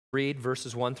Read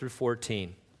verses 1 through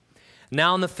 14.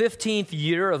 Now in the 15th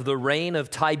year of the reign of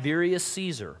Tiberius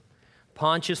Caesar,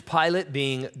 Pontius Pilate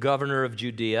being governor of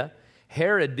Judea,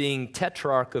 Herod being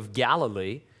tetrarch of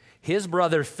Galilee, his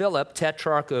brother Philip,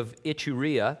 tetrarch of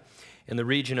Iturea in the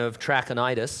region of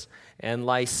Trachonitis, and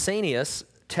Lysanias,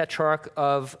 tetrarch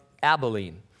of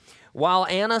Abilene. While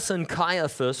Annas and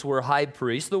Caiaphas were high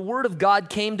priests, the word of God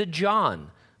came to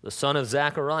John, the son of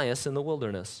Zacharias, in the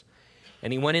wilderness.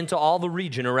 And he went into all the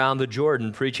region around the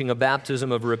Jordan, preaching a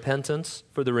baptism of repentance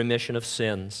for the remission of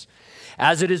sins.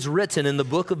 As it is written in the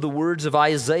book of the words of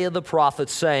Isaiah the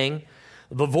prophet, saying,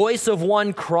 "The voice of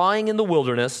one crying in the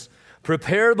wilderness,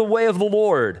 prepare the way of the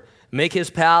Lord, make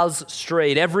his paths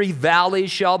straight. Every valley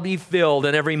shall be filled,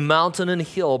 and every mountain and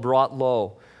hill brought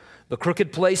low. The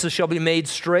crooked places shall be made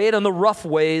straight, and the rough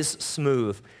ways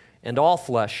smooth, and all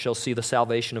flesh shall see the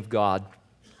salvation of God."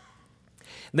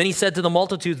 Then he said to the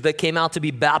multitudes that came out to be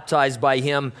baptized by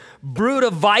him, "Brood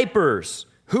of vipers,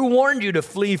 who warned you to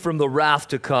flee from the wrath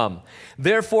to come?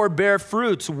 Therefore bear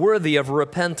fruits worthy of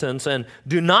repentance, and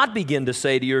do not begin to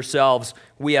say to yourselves,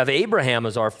 'We have Abraham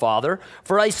as our father.'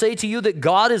 For I say to you that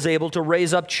God is able to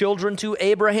raise up children to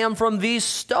Abraham from these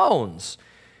stones.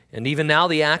 And even now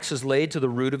the axe is laid to the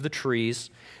root of the trees.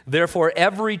 Therefore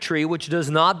every tree which does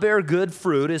not bear good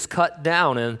fruit is cut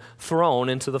down and thrown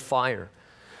into the fire."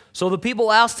 So the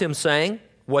people asked him, saying,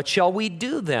 "What shall we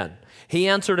do then?" He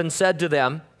answered and said to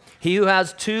them, "He who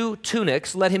has 2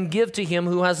 tunics, let him give to him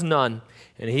who has none,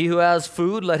 and he who has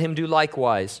food, let him do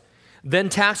likewise." Then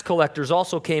tax collectors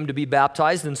also came to be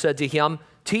baptized and said to him,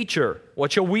 "Teacher,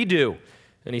 what shall we do?"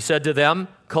 And he said to them,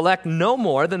 "Collect no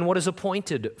more than what is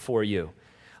appointed for you."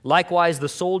 Likewise the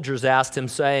soldiers asked him,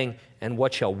 saying, "And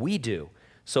what shall we do?"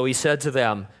 So he said to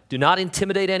them, "Do not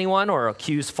intimidate anyone or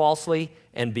accuse falsely,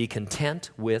 and be content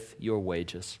with your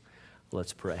wages."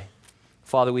 Let's pray.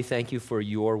 Father, we thank you for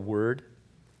your word.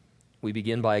 We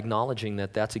begin by acknowledging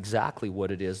that that's exactly what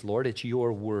it is. Lord, it's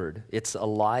your word. It's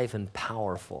alive and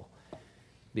powerful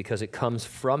because it comes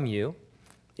from you.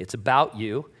 It's about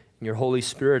you, and your Holy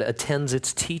Spirit attends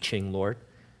its teaching, Lord,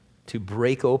 to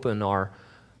break open our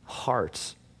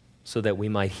hearts so that we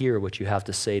might hear what you have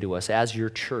to say to us as your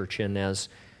church and as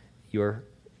your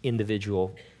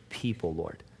individual people,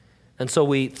 Lord. And so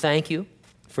we thank you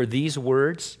for these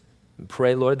words and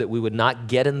pray, Lord, that we would not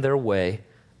get in their way,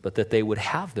 but that they would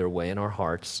have their way in our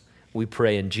hearts. We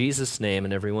pray in Jesus' name,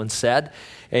 and everyone said,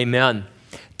 amen.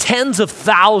 Tens of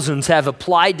thousands have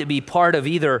applied to be part of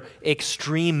either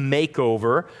Extreme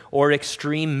Makeover or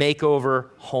Extreme Makeover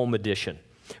Home Edition.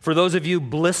 For those of you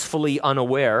blissfully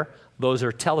unaware, those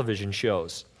are television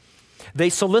shows.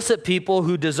 They solicit people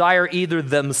who desire either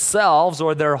themselves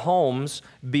or their homes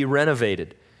be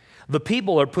renovated. The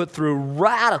people are put through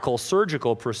radical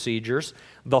surgical procedures.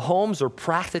 The homes are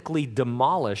practically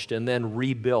demolished and then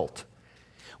rebuilt.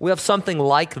 We have something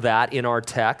like that in our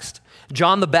text.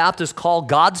 John the Baptist called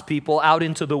God's people out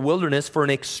into the wilderness for an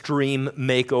extreme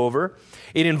makeover.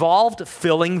 It involved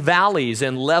filling valleys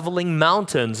and leveling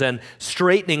mountains and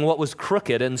straightening what was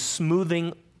crooked and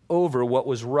smoothing over what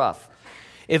was rough.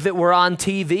 If it were on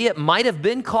TV, it might have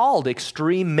been called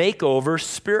Extreme Makeover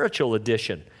Spiritual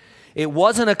Edition. It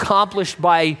wasn't accomplished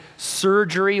by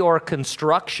surgery or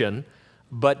construction,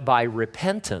 but by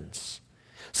repentance.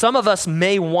 Some of us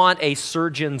may want a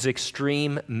surgeon's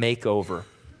extreme makeover.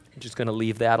 I'm just going to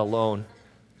leave that alone.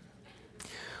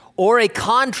 Or a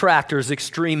contractor's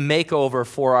extreme makeover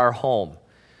for our home.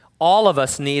 All of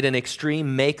us need an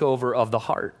extreme makeover of the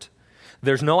heart.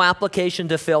 There's no application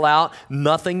to fill out,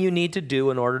 nothing you need to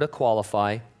do in order to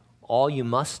qualify. All you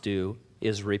must do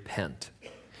is repent.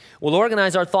 We'll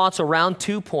organize our thoughts around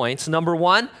 2 points. Number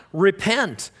 1,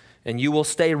 repent, and you will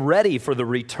stay ready for the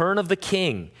return of the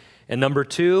King. And number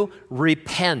 2,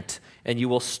 repent, and you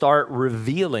will start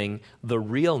revealing the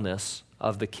realness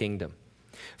of the kingdom.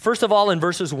 First of all, in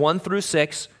verses 1 through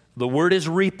 6, the word is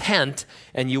repent,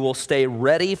 and you will stay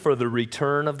ready for the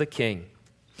return of the King.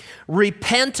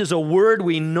 Repent is a word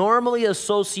we normally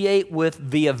associate with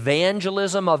the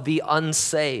evangelism of the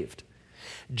unsaved.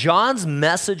 John's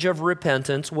message of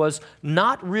repentance was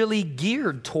not really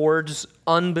geared towards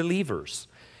unbelievers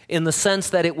in the sense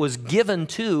that it was given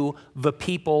to the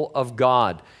people of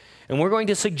God. And we're going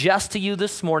to suggest to you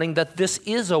this morning that this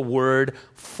is a word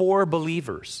for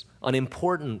believers, an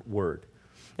important word.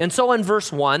 And so in verse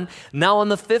 1, now in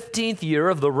the 15th year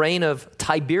of the reign of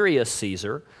Tiberius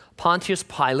Caesar, Pontius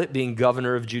Pilate being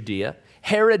governor of Judea,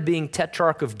 Herod being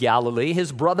tetrarch of Galilee,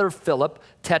 his brother Philip,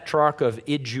 tetrarch of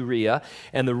Iturea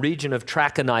and the region of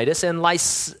Trachonitis, and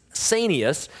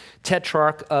Lysanias,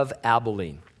 tetrarch of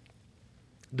Abilene.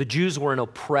 The Jews were an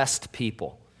oppressed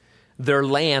people. Their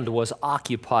land was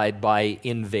occupied by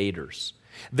invaders.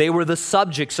 They were the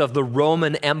subjects of the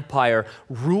Roman Empire,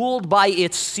 ruled by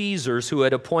its Caesars who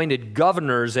had appointed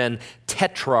governors and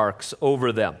tetrarchs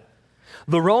over them.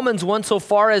 The Romans went so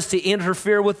far as to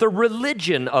interfere with the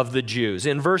religion of the Jews.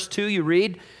 In verse 2 you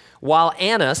read, while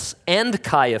Annas and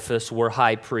Caiaphas were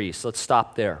high priests. Let's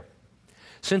stop there.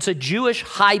 Since a Jewish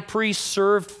high priest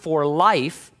served for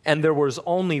life, and there was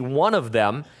only one of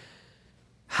them,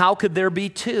 how could there be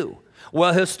two?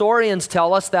 Well, historians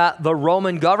tell us that the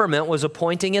Roman government was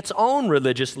appointing its own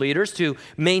religious leaders to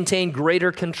maintain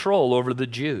greater control over the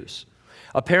Jews.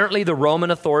 Apparently, the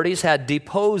Roman authorities had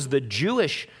deposed the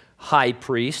Jewish high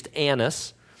priest,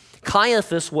 Annas.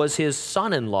 Caiaphas was his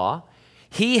son-in-law.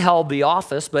 He held the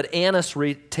office, but Annas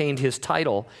retained his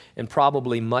title and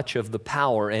probably much of the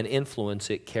power and influence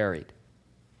it carried.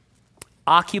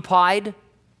 Occupied,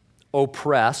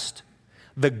 oppressed,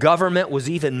 the government was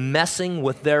even messing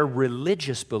with their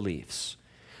religious beliefs.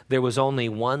 There was only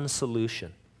one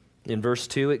solution. In verse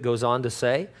 2, it goes on to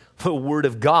say, the word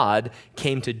of God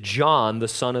came to John, the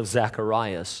son of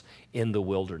Zacharias, in the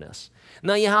wilderness.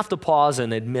 Now, you have to pause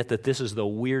and admit that this is the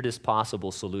weirdest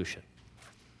possible solution.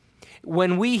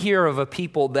 When we hear of a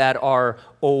people that are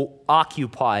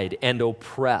occupied and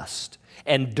oppressed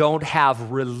and don't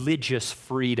have religious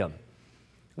freedom,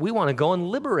 we want to go and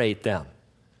liberate them.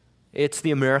 It's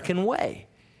the American way.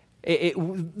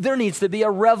 There needs to be a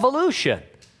revolution.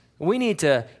 We need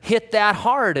to hit that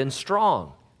hard and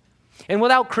strong. And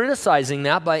without criticizing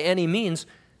that by any means,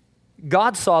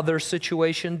 God saw their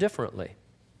situation differently.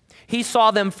 He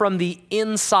saw them from the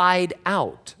inside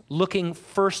out, looking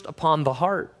first upon the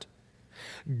heart.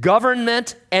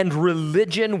 Government and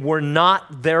religion were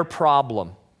not their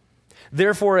problem.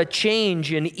 Therefore, a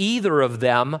change in either of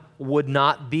them would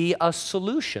not be a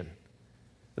solution.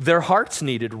 Their hearts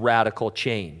needed radical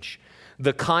change,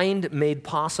 the kind made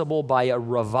possible by a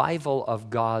revival of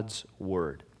God's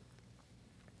word.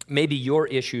 Maybe your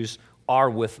issues are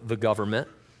with the government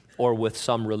or with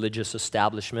some religious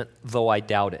establishment, though I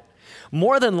doubt it.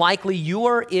 More than likely,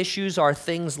 your issues are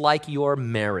things like your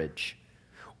marriage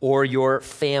or your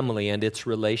family and its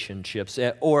relationships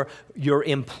or your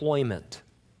employment.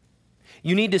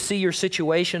 You need to see your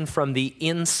situation from the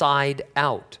inside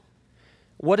out.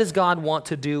 What does God want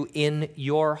to do in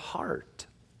your heart?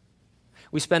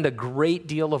 We spend a great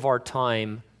deal of our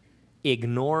time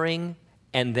ignoring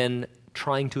and then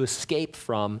trying to escape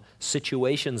from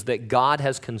situations that God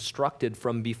has constructed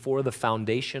from before the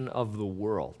foundation of the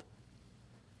world.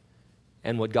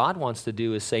 And what God wants to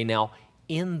do is say, now,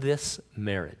 in this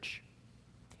marriage,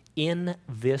 in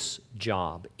this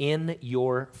job, in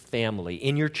your family,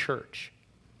 in your church,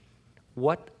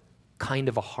 what kind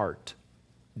of a heart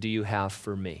do you have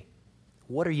for me?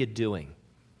 What are you doing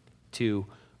to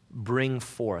bring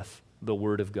forth the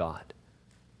Word of God?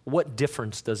 What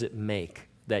difference does it make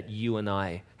that you and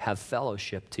I have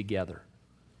fellowship together?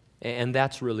 And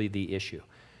that's really the issue.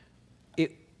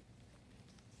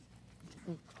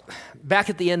 Back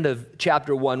at the end of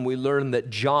chapter 1, we learn that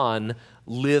John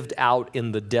lived out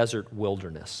in the desert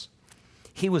wilderness.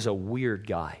 He was a weird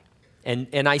guy.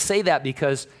 And I say that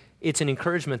because it's an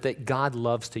encouragement that God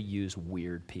loves to use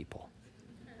weird people.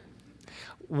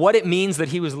 What it means that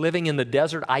he was living in the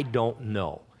desert, I don't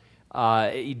know.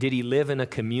 Did he live in a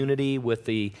community with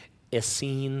the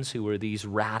Essenes, who were these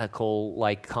radical,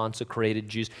 consecrated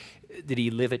Jews? Did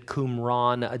he live at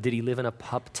Qumran? Did he live in a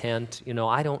pup tent?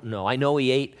 I don't know. I know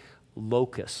he ate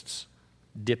locusts,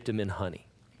 dipped them in honey.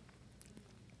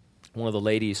 One of the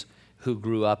ladies who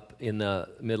grew up in the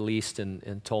Middle East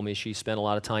and told me she spent a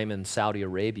lot of time in Saudi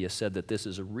Arabia said that this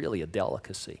is really a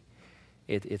delicacy.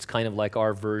 It's kind of like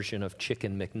our version of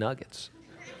chicken McNuggets.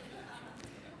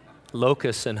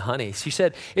 Locusts and honey. She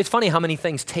said, it's funny how many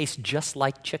things taste just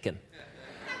like chicken.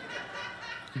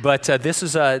 But this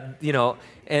is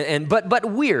but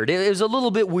weird. It was a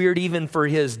little bit weird even for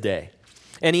his day.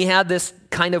 And he had this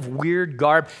kind of weird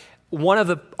garb. One of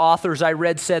the authors I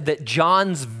read said that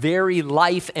John's very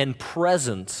life and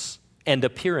presence and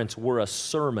appearance were a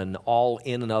sermon all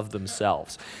in and of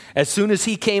themselves. As soon as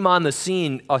he came on the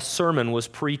scene, a sermon was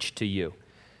preached to you.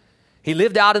 He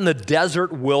lived out in the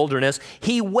desert wilderness.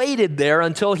 He waited there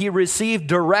until he received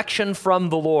direction from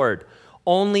the Lord.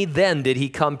 Only then did he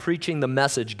come preaching the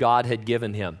message God had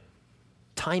given him.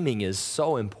 Timing is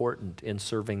so important in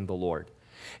serving the Lord.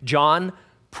 John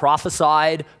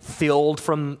prophesied, filled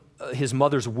from his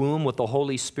mother's womb with the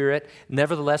Holy Spirit,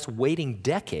 nevertheless waiting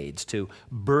decades to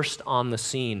burst on the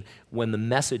scene when the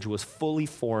message was fully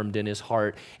formed in his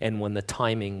heart and when the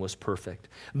timing was perfect.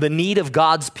 The need of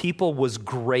God's people was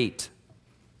great.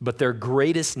 but their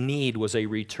greatest need was a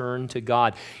return to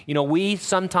God. You know, we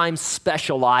sometimes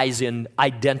specialize in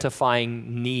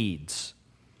identifying needs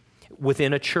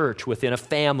within a church, within a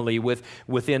family,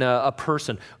 within a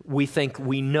person. We think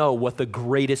we know what the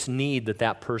greatest need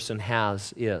that person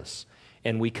has is,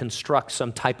 and we construct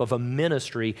some type of a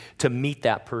ministry to meet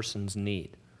that person's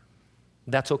need.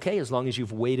 That's okay as long as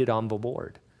you've waited on the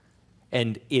Lord.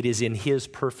 And it is in His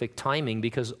perfect timing,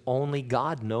 because only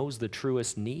God knows the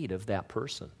truest need of that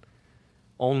person.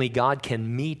 Only God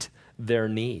can meet their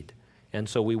need. And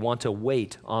so we want to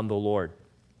wait on the Lord.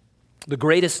 The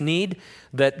greatest need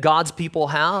that God's people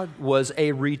had was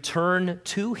a return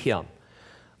to Him.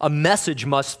 A message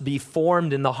must be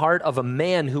formed in the heart of a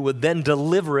man who would then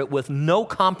deliver it with no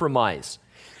compromise.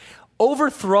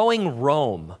 Overthrowing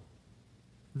Rome,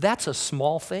 that's a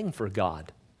small thing for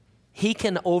God. He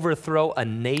can overthrow a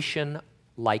nation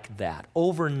like that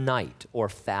overnight or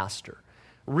faster.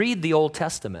 Read the Old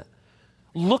Testament.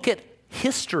 Look at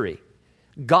history.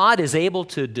 God is able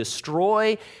to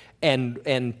destroy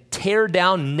and tear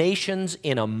down nations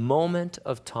in a moment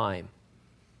of time.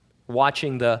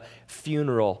 Watching the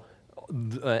funeral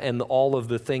and all of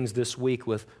the things this week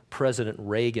with President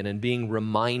Reagan and being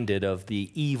reminded of the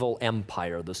evil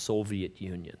empire, the Soviet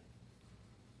Union.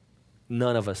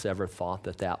 None of us ever thought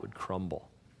that would crumble.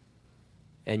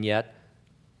 And yet,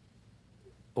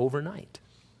 overnight,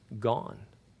 gone.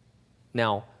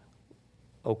 Now,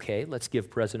 okay, let's give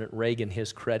President Reagan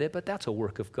his credit, but that's a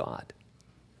work of God.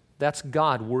 That's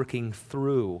God working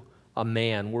through a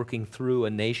man, working through a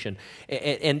nation.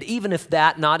 And even if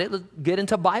that not, get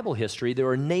into Bible history, there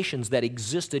are nations that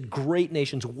existed, great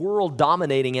nations,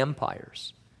 world-dominating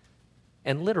empires.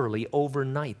 And literally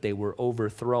overnight they were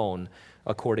overthrown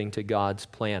according to God's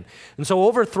plan. And so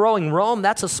overthrowing Rome,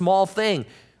 that's a small thing.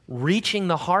 Reaching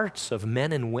the hearts of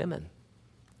men and women,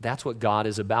 that's what God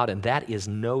is about, and that is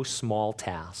no small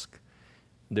task.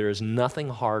 There is nothing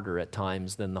harder at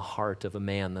times than the heart of a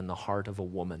man, than the heart of a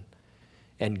woman.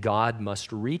 And God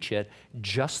must reach it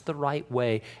just the right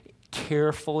way,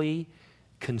 carefully,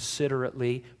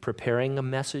 considerately, preparing a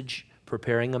message,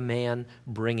 preparing a man,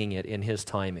 bringing it in His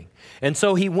timing. And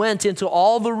so He went into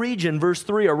all the region, verse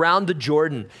 3, around the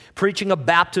Jordan, preaching a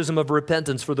baptism of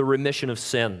repentance for the remission of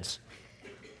sins.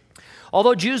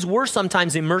 Although Jews were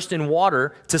sometimes immersed in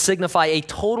water to signify a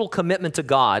total commitment to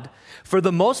God, for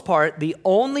the most part, the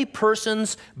only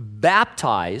persons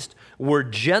baptized were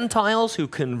Gentiles who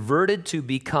converted to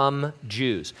become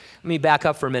Jews. Let me back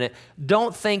up for a minute.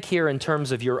 Don't think here in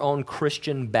terms of your own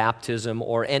Christian baptism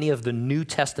or any of the New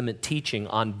Testament teaching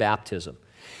on baptism.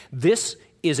 This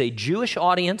is a Jewish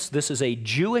audience. This is a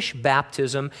Jewish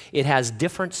baptism. It has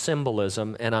different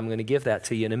symbolism, and I'm going to give that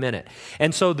to you in a minute.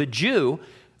 And so the Jew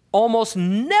almost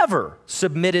never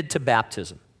submitted to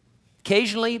baptism.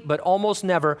 Occasionally, but almost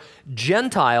never,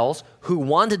 Gentiles who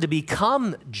wanted to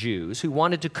become Jews, who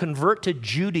wanted to convert to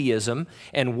Judaism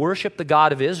and worship the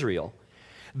God of Israel,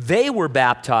 they were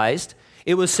baptized.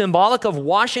 It was symbolic of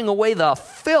washing away the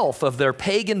filth of their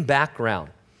pagan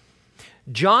background.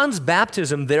 John's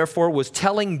baptism, therefore, was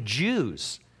telling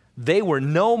Jews they were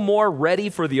no more ready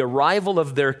for the arrival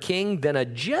of their king than a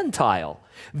Gentile.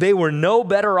 They were no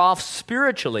better off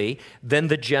spiritually than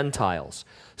the Gentiles.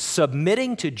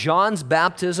 Submitting to John's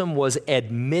baptism was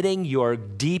admitting your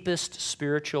deepest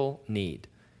spiritual need.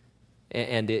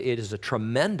 And it is a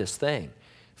tremendous thing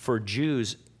for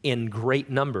Jews in great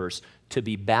numbers to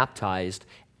be baptized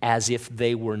as if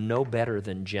they were no better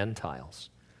than Gentiles.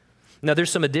 Now,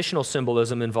 there's some additional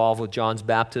symbolism involved with John's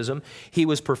baptism. He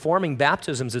was performing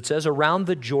baptisms, it says, around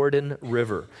the Jordan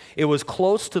River. It was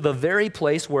close to the very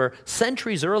place where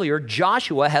centuries earlier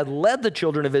Joshua had led the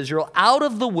children of Israel out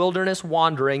of the wilderness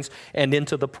wanderings and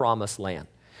into the promised land.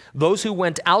 Those who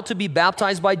went out to be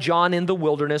baptized by John in the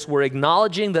wilderness were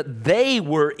acknowledging that they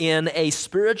were in a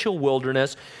spiritual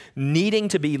wilderness, needing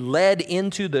to be led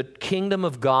into the kingdom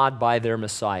of God by their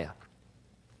Messiah.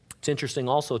 It's interesting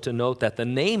also to note that the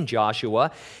name Joshua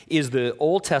is the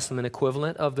Old Testament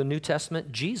equivalent of the New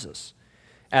Testament Jesus.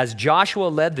 As Joshua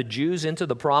led the Jews into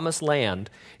the promised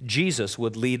land, Jesus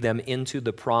would lead them into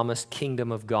the promised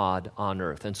kingdom of God on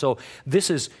earth. And so this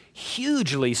is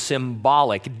hugely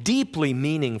symbolic, deeply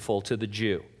meaningful to the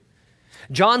Jew.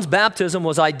 John's baptism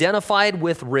was identified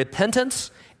with repentance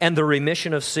and the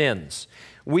remission of sins.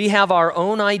 We have our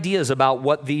own ideas about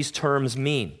what these terms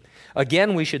mean.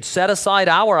 Again, we should set aside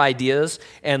our ideas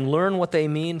and learn what they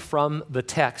mean from the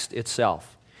text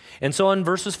itself. And so in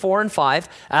verses 4 and 5,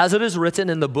 as it is written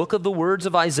in the book of the words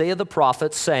of Isaiah the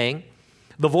prophet, saying,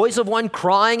 "The voice of one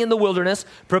crying in the wilderness,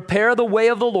 prepare the way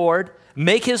of the Lord,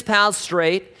 make his paths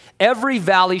straight. Every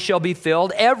valley shall be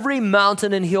filled, every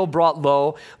mountain and hill brought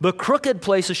low. The crooked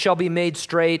places shall be made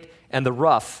straight, and the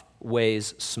rough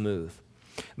ways smooth.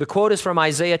 The quote is from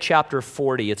Isaiah chapter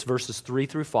 40. It's verses 3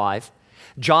 through 5.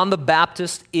 John the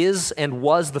Baptist is and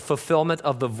was the fulfillment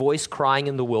of the voice crying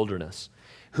in the wilderness,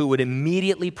 who would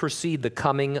immediately precede the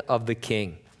coming of the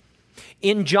king.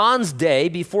 In John's day,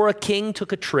 before a king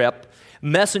took a trip,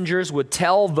 messengers would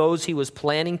tell those he was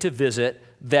planning to visit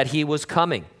that he was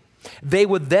coming. They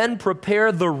would then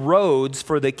prepare the roads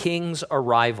for the king's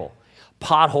arrival.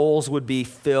 Potholes would be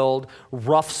filled,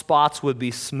 rough spots would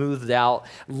be smoothed out,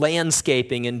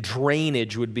 landscaping and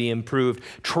drainage would be improved,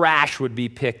 trash would be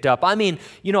picked up. I mean,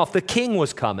 if the king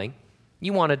was coming,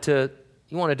 you wanted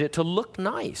it to look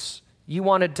nice. You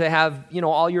wanted to have,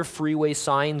 all your freeway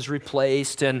signs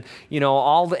replaced and,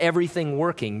 everything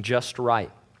working just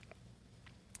right.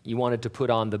 You wanted to put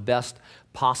on the best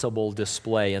possible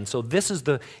display. And so this is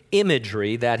the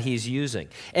imagery that he's using.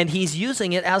 And he's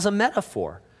using it as a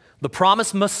metaphor. The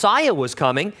promised Messiah was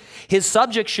coming. His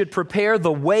subjects should prepare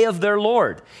the way of their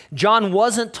Lord. John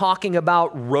wasn't talking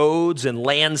about roads and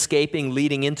landscaping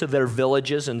leading into their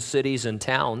villages and cities and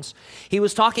towns. He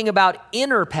was talking about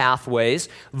inner pathways,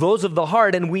 those of the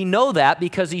heart, and we know that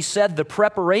because he said the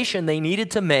preparation they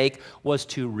needed to make was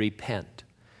to repent.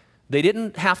 They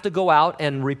didn't have to go out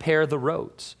and repair the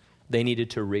roads. They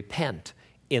needed to repent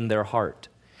in their heart.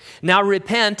 Now,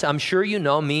 repent, I'm sure you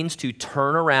know, means to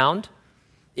turn around.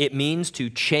 It means to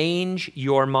change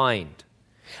your mind.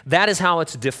 That is how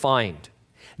it's defined.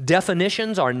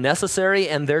 Definitions are necessary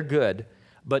and they're good,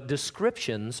 but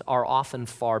descriptions are often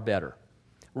far better.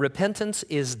 Repentance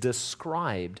is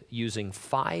described using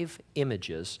 5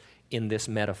 images in this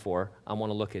metaphor. I want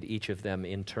to look at each of them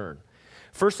in turn.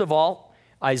 First of all,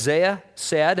 Isaiah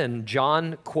said, and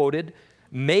John quoted,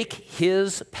 "Make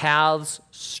his paths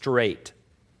straight."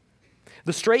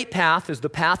 The straight path is the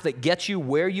path that gets you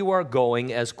where you are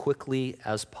going as quickly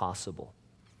as possible.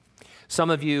 Some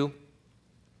of you,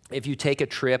 if you take a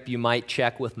trip, you might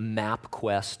check with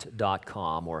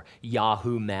MapQuest.com or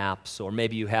Yahoo Maps, or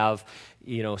maybe you have,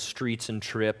 Streets and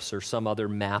Trips or some other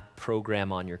map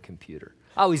program on your computer.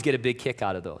 I always get a big kick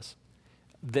out of those.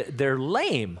 They're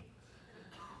lame.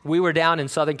 We were down in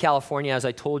Southern California, as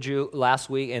I told you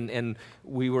last week, and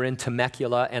we were in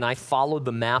Temecula, and I followed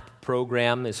the map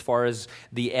program as far as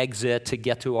the exit to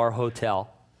get to our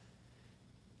hotel.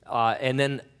 And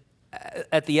then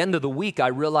at the end of the week, I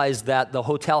realized that the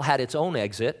hotel had its own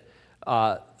exit,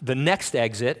 the next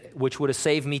exit, which would have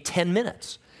saved me 10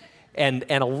 minutes. And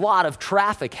a lot of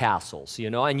traffic hassles,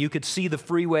 and you could see the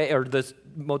freeway or the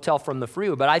motel from the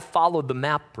freeway, but I followed the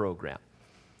map program.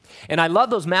 And I love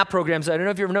those map programs. I don't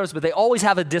know if you've ever noticed, but they always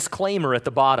have a disclaimer at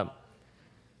the bottom.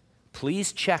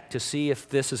 Please check to see if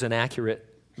this is an accurate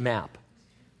map.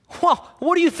 Well,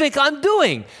 what do you think I'm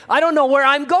doing? I don't know where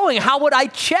I'm going. How would I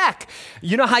check?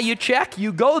 You know how you check?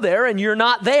 You go there and you're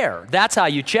not there. That's how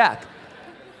you check.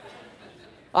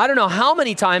 I don't know how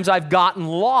many times I've gotten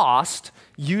lost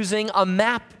using a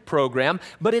map program,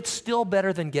 but it's still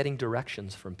better than getting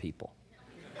directions from people.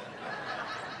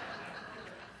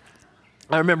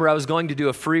 I remember I was going to do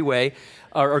a freeway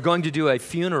or going to do a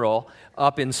funeral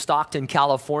up in Stockton,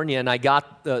 California, and I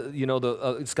got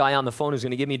this guy on the phone who's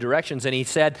going to give me directions, and he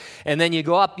said, and then you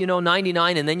go up,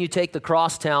 99, and then you take the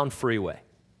Crosstown Freeway.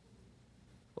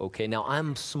 Okay, now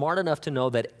I'm smart enough to know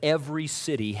that every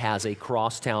city has a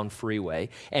Crosstown Freeway,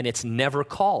 and it's never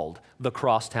called the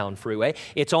Crosstown Freeway.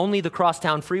 It's only the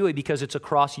Crosstown Freeway because it's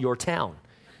across your town.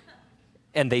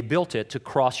 And they built it to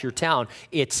cross your town.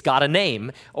 It's got a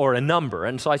name or a number.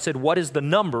 And so I said, what is the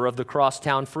number of the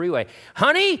Crosstown Freeway?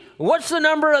 Honey, what's the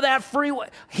number of that freeway?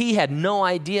 He had no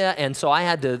idea, and so I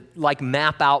had to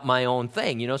map out my own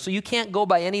thing, So you can't go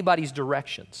by anybody's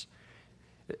directions.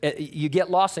 You get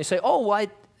lost and they say,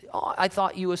 I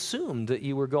thought you assumed that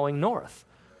you were going north.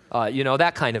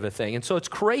 That kind of a thing. And so it's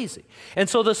crazy. And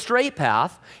so the straight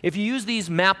path, if you use these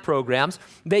map programs,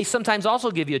 they sometimes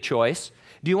also give you a choice.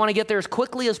 Do you want to get there as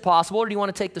quickly as possible, or do you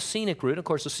want to take the scenic route? Of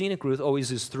course, the scenic route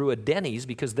always is through a Denny's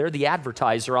because they're the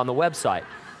advertiser on the website.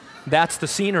 That's the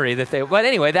scenery but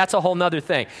anyway, that's a whole nother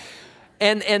thing.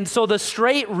 And so the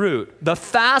straight route, the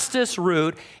fastest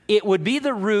route, it would be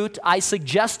the route I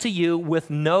suggest to you with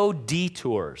no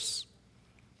detours.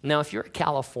 Now, if you're a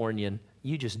Californian,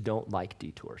 you just don't like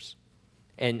detours.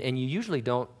 And you usually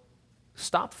don't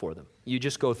stop for them. You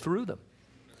just go through them.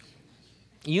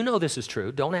 You know this is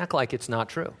true. Don't act like it's not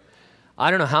true. I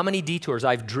don't know how many detours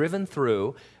I've driven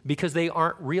through because they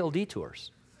aren't real detours.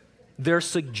 They're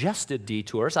suggested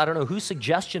detours. I don't know whose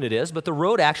suggestion it is, but the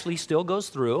road actually still goes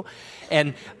through.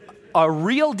 And A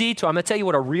real detour, I'm going to tell you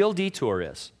what a real detour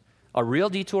is. A real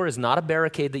detour is not a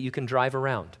barricade that you can drive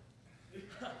around.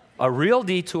 A real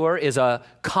detour is a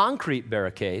concrete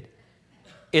barricade.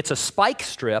 It's a spike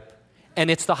strip, and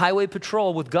it's the highway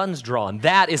patrol with guns drawn.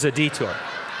 That is a detour.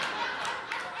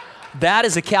 That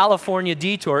is a California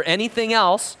detour. Anything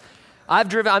else, I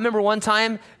remember one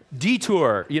time,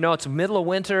 detour, it's middle of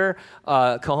winter,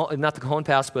 not the Cajon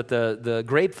Pass, but the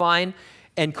Grapevine,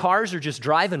 and cars are just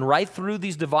driving right through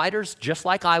these dividers, just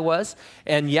like I was.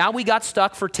 And yeah, we got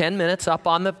stuck for 10 minutes up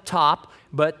on the top,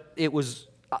 but it was,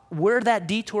 where that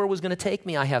detour was going to take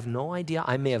me, I have no idea.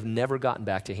 I may have never gotten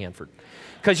back to Hanford.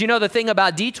 Because the thing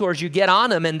about detours, you get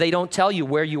on them and they don't tell you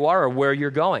where you are or where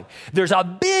you're going. There's a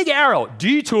big arrow,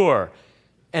 detour,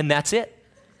 and that's it.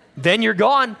 Then you're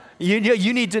gone. You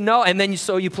need to know, and then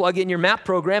so you plug in your map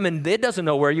program and it doesn't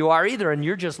know where you are either, and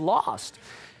you're just lost.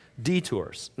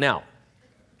 Detours. Now,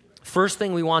 first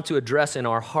thing we want to address in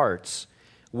our hearts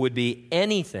would be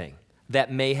anything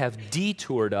that may have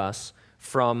detoured us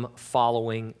from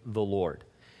following the Lord.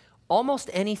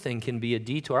 Almost anything can be a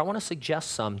detour. I want to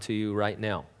suggest some to you right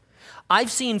now.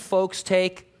 I've seen folks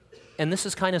take, and this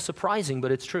is kind of surprising,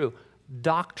 but it's true,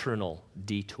 doctrinal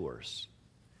detours.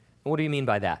 What do you mean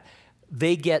by that?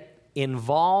 They get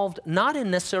involved not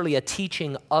in necessarily a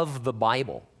teaching of the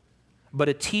Bible, but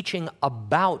a teaching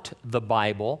about the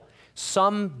Bible,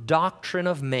 some doctrine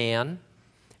of man,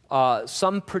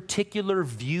 some particular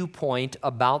viewpoint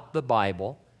about the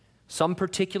Bible, some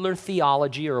particular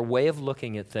theology or way of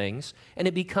looking at things, and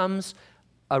it becomes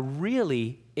a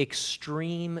really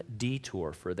extreme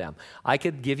detour for them. I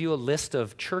could give you a list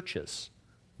of churches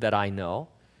that I know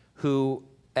who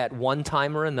at one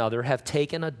time or another have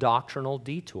taken a doctrinal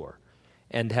detour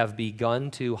and have begun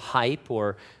to hype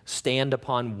or stand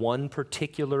upon one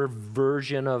particular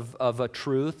version of a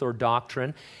truth or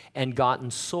doctrine and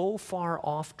gotten so far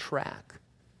off track.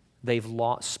 They've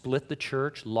split the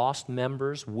church, lost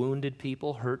members, wounded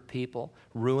people, hurt people,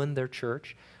 ruined their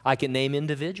church. I can name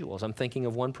individuals. I'm thinking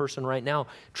of one person right now,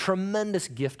 tremendous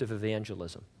gift of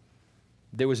evangelism.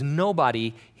 There was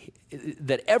nobody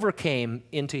that ever came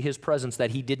into his presence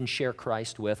that he didn't share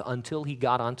Christ with until he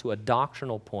got onto a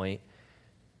doctrinal point,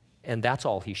 and that's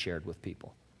all he shared with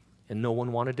people. And no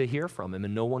one wanted to hear from him,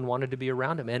 and no one wanted to be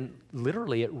around him, and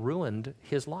literally it ruined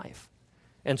his life.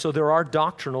 And so there are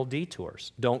doctrinal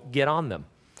detours. Don't get on them.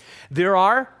 There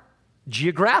are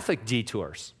geographic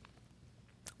detours.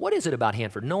 What is it about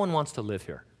Hanford? No one wants to live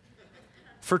here.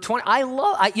 For 20,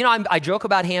 I joke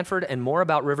about Hanford and more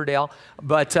about Riverdale,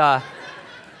 but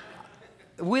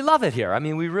we love it here. I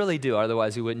mean, we really do.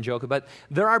 Otherwise, we wouldn't joke. But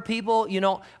there are people,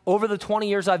 over the 20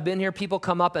 years I've been here, people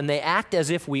come up and they act as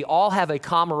if we all have a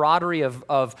camaraderie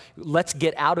of let's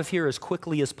get out of here as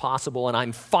quickly as possible, and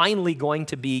I'm finally going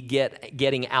to be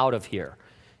getting out of here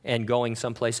and going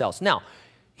someplace else. Now,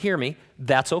 hear me,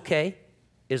 that's okay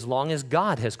as long as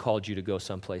God has called you to go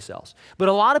someplace else. But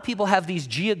a lot of people have these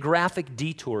geographic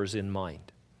detours in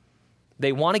mind.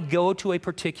 They want to go to a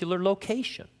particular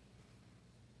location.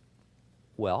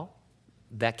 Well,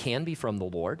 that can be from the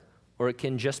Lord, or it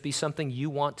can just be something you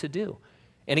want to do.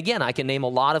 And again, I can name a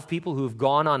lot of people who've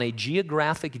gone on a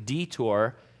geographic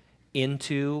detour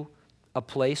into a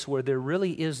place where there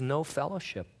really is no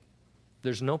fellowship.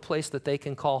 There's no place that they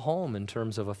can call home in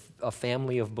terms of a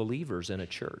family of believers in a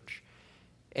church.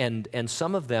 And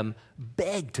some of them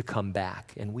beg to come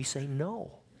back, and we say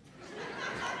no.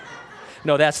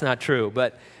 No, that's not true.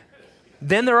 But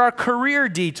then there are career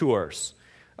detours.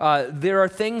 There are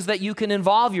things that you can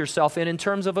involve yourself in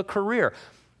terms of a career.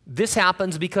 This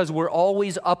happens because we're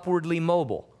always upwardly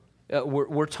mobile.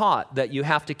 We're taught that you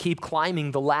have to keep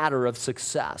climbing the ladder of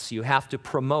success. You have to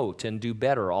promote and do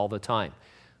better all the time.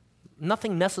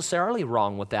 Nothing necessarily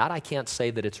wrong with that. I can't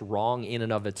say that it's wrong in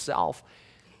and of itself,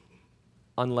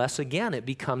 unless, again, it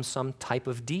becomes some type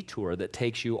of detour that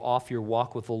takes you off your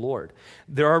walk with the Lord.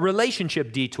 There are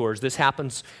relationship detours. This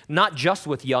happens not just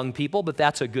with young people, but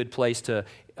that's a good place to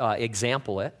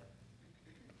example it.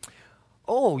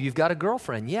 Oh, you've got a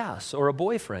girlfriend, yes, or a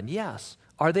boyfriend, yes.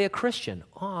 Are they a Christian?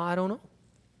 Oh, I don't know.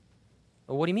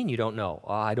 What do you mean you don't know?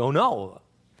 I don't know.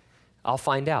 I'll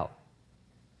find out.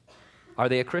 Are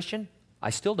they a Christian? I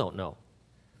still don't know.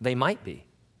 They might be.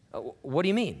 What do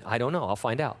you mean? I don't know. I'll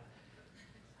find out.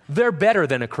 They're better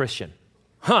than a Christian.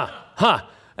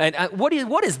 And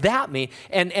what does that mean?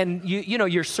 And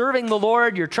you're serving the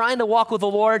Lord, you're trying to walk with the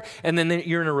Lord, and then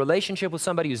you're in a relationship with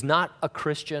somebody who's not a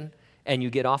Christian, and you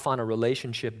get off on a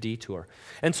relationship detour.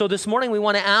 And so this morning we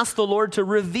want to ask the Lord to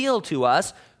reveal to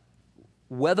us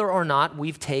whether or not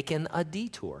we've taken a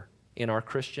detour in our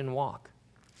Christian walk.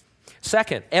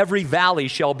 Second, every valley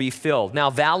shall be filled. Now,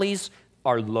 valleys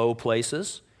are low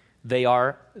places. They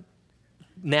are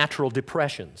natural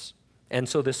depressions. And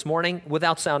so this morning,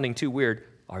 without sounding too weird,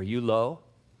 are you low?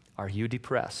 Are you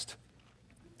depressed?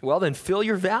 Well, then fill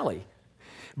your valley.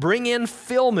 Bring in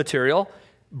fill material.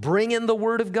 Bring in the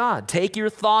Word of God. Take your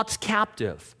thoughts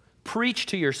captive. Preach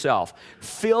to yourself.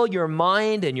 Fill your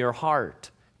mind and your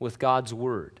heart with God's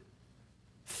Word.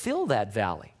 Fill that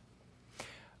valley.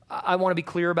 I want to be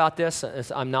clear about this.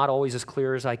 I'm not always as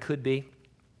clear as I could be.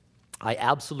 I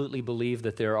absolutely believe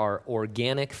that there are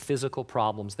organic physical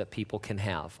problems that people can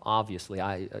have. Obviously,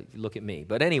 I look at me.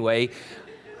 But anyway,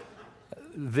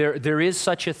 there is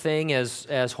such a thing as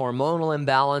hormonal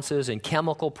imbalances and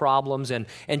chemical problems and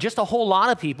just a whole lot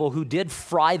of people who did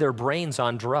fry their brains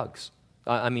on drugs.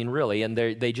 I mean, really, and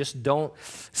they just don't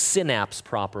synapse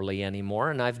properly anymore.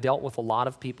 And I've dealt with a lot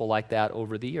of people like that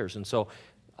over the years. And so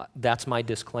that's my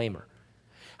disclaimer.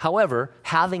 However,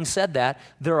 having said that,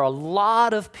 there are a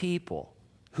lot of people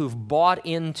who've bought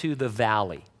into the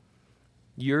valley.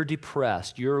 You're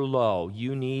depressed, you're low,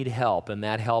 you need help, and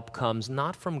that help comes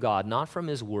not from God, not from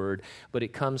His Word, but it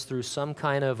comes through some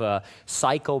kind of a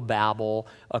psychobabble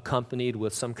accompanied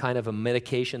with some kind of a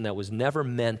medication that was never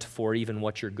meant for even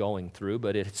what you're going through,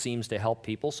 but it seems to help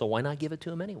people, so why not give it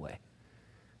to them anyway?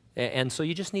 And so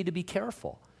you just need to be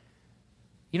careful.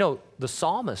 You know, the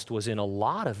psalmist was in a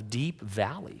lot of deep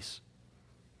valleys.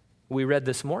 We read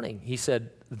this morning, he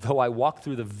said, though I walk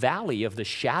through the valley of the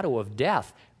shadow of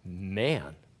death,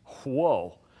 man,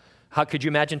 whoa. How could you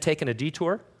imagine taking a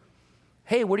detour?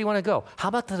 Hey, where do you want to go? How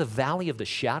about to the valley of the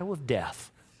shadow of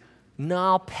death? No,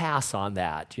 I'll pass on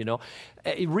that, you know.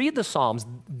 Read the Psalms.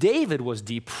 David was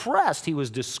depressed. He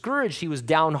was discouraged. He was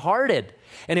downhearted.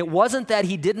 And it wasn't that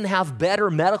he didn't have better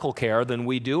medical care than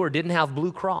we do or didn't have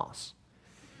Blue Cross.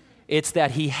 It's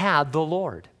that he had the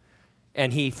Lord,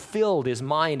 and he filled his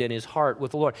mind and his heart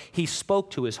with the Lord. He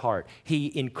spoke to his heart.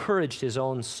 He encouraged his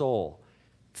own soul,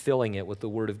 filling it with the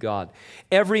Word of God.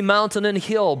 Every mountain and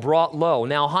hill brought low.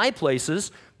 Now, high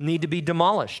places need to be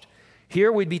demolished. Here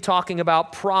we'd be talking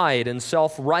about pride and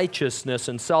self-righteousness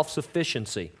and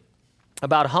self-sufficiency,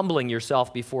 about humbling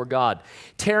yourself before God,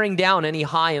 tearing down any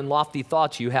high and lofty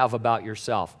thoughts you have about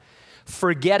yourself,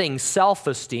 forgetting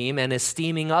self-esteem and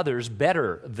esteeming others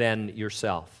better than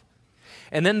yourself.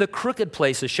 And then the crooked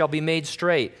places shall be made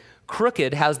straight.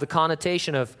 Crooked has the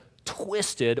connotation of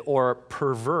twisted or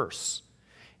perverse.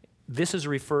 This is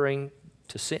referring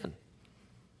to sin.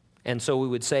 And so we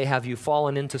would say, have you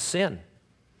fallen into sin?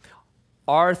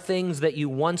 Are things that you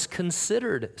once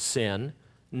considered sin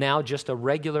now just a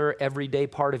regular, everyday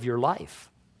part of your life?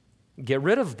 Get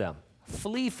rid of them.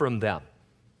 Flee from them.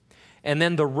 And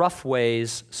then the rough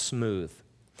ways smooth.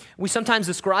 We sometimes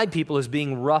describe people as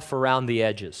being rough around the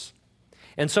edges.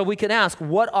 And so we can ask,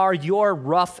 what are your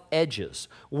rough edges?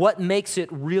 What makes it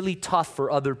really tough for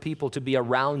other people to be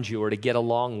around you or to get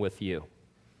along with you?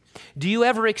 Do you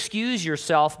ever excuse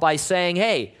yourself by saying,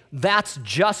 hey, that's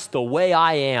just the way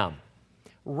I am?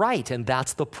 Right, and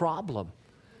that's the problem.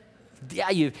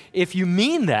 Yeah, if you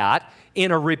mean that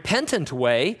in a repentant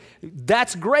way,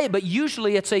 that's great, but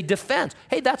usually it's a defense.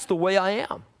 Hey, that's the way I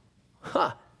am.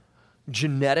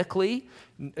 Genetically,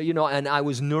 you know, and I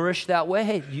was nourished that way.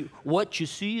 Hey, what you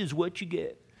see is what you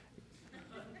get.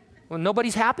 Well,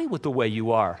 nobody's happy with the way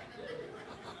you are.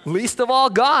 Least of all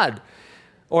God.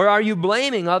 Or are you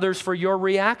blaming others for your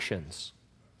reactions?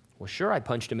 Well, sure, I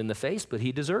punched him in the face, but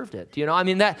he deserved it. You know, I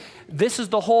mean, this is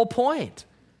the whole point.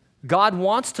 God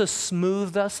wants to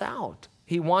smooth us out.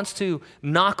 He wants to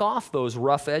knock off those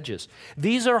rough edges.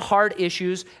 These are hard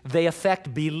issues. They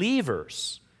affect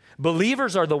believers.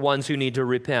 Believers are the ones who need to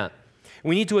repent.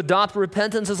 We need to adopt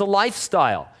repentance as a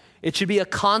lifestyle. It should be a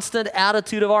constant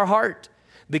attitude of our heart.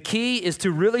 The key is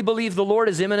to really believe the Lord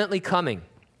is imminently coming.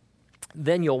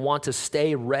 Then you'll want to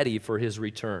stay ready for His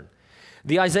return.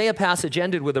 The Isaiah passage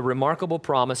ended with a remarkable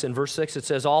promise. In verse 6, it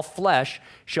says, all flesh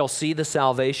shall see the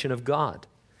salvation of God.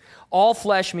 All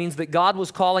flesh means that God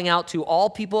was calling out to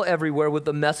all people everywhere with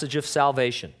the message of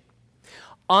salvation.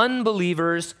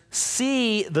 Unbelievers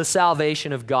see the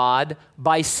salvation of God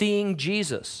by seeing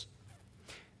Jesus.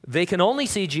 They can only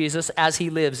see Jesus as He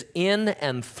lives in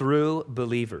and through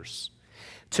believers.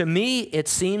 To me, it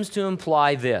seems to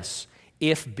imply this: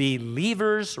 if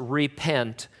believers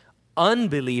repent,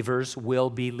 unbelievers will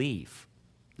believe.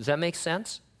 Does that make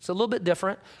sense? It's a little bit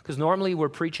different because normally we're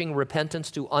preaching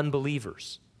repentance to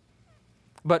unbelievers.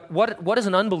 But what does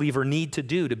an unbeliever need to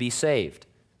do to be saved?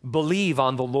 Believe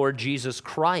on the Lord Jesus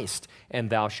Christ,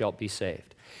 and thou shalt be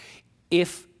saved.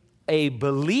 If a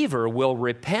believer will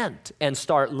repent and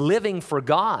start living for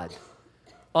God,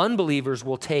 unbelievers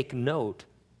will take note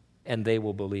and they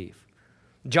will believe.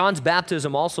 John's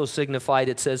baptism also signified,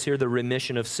 it says here, the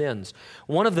remission of sins.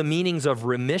 One of the meanings of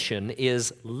remission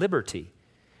is liberty.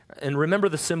 And remember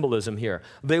the symbolism here.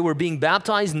 They were being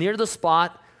baptized near the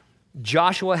spot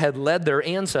Joshua had led their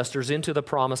ancestors into the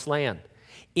promised land.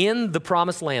 In the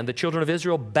promised land, the children of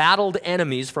Israel battled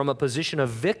enemies from a position of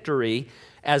victory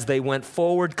as they went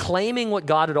forward, claiming what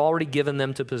God had already given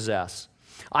them to possess.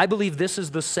 I believe this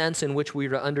is the sense in which we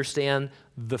are to understand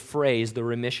the phrase, the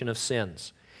remission of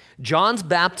sins. John's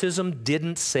baptism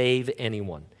didn't save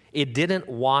anyone. It didn't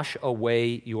wash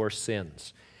away your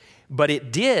sins. But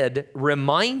it did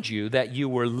remind you that you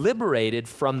were liberated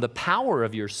from the power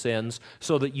of your sins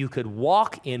so that you could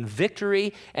walk in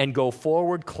victory and go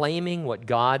forward claiming what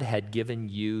God had given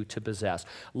you to possess.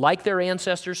 Like their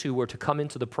ancestors who were to come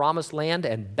into the promised land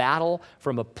and battle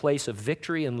from a place of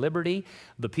victory and liberty,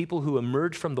 the people who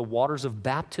emerged from the waters of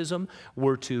baptism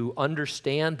were to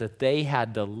understand that they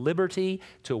had the liberty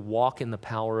to walk in the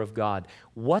power of God.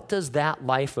 What does that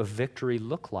life of victory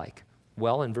look like?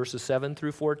 Well, in verses 7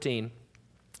 through 14,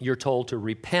 you're told to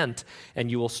repent and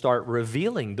you will start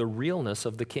revealing the realness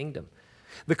of the kingdom.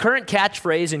 The current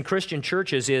catchphrase in Christian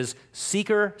churches is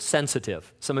seeker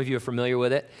sensitive. Some of you are familiar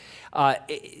with it.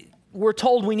 We're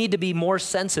told we need to be more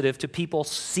sensitive to people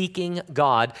seeking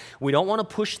God. We don't want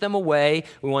to push them away.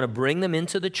 We want to bring them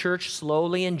into the church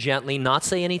slowly and gently, not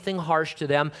say anything harsh to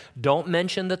them. Don't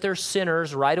mention that they're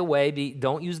sinners right away.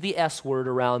 Don't use the S word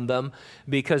around them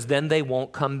because then they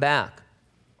won't come back.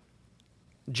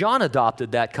 John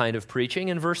adopted that kind of preaching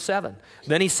in verse 7.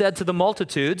 Then he said to the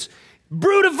multitudes,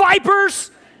 "Brood of vipers!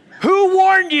 Who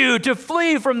warned you to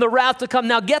flee from the wrath to come?"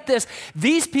 Now get this,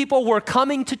 these people were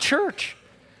coming to church.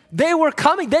 They were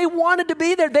coming. They wanted to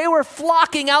be there. They were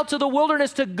flocking out to the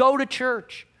wilderness to go to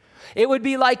church. It would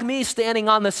be like me standing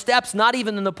on the steps, not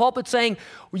even in the pulpit, saying,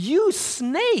 "You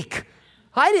snake!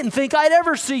 I didn't think I'd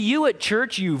ever see you at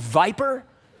church, you viper."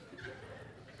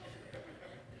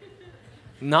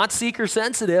 Not seeker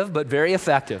sensitive, but very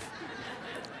effective.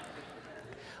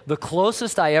 The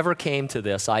closest I ever came to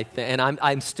this, and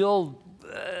I'm still,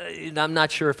 I'm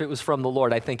not sure if it was from the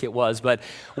Lord, I think it was, but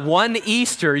one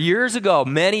Easter years ago,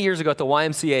 many years ago at the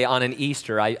YMCA on an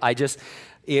Easter, I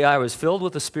was filled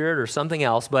with the Spirit or something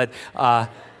else, but at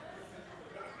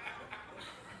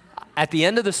the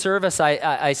end of the service,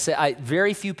 I said,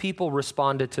 very few people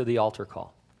responded to the altar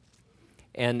call.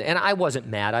 And I wasn't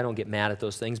mad. I don't get mad at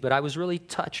those things, but I was really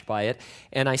touched by it.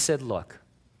 And I said, look,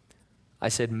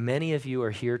 many of you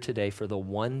are here today for the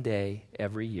one day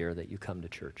every year that you come to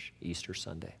church, Easter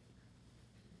Sunday.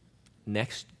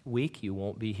 Next week, you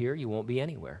won't be here. You won't be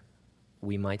anywhere.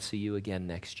 We might see you again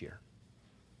next year.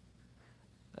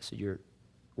 I said,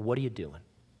 what are you doing?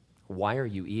 Why are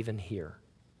you even here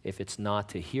if it's not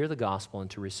to hear the gospel and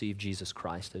to receive Jesus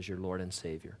Christ as your Lord and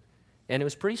Savior? And it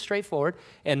was pretty straightforward,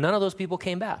 and none of those people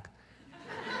came back.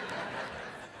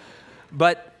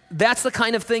 But that's the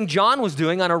kind of thing John was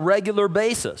doing on a regular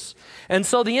basis. And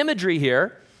so the imagery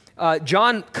here,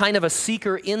 John, kind of a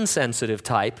seeker insensitive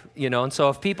type, and so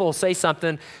if people say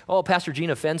something, "Oh, Pastor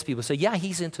Gene offends people," say, "Yeah,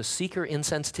 he's into seeker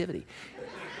insensitivity."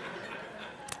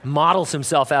 Models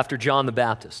himself after John the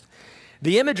Baptist.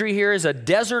 The imagery here is a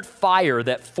desert fire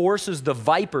that forces the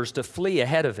vipers to flee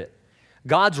ahead of it.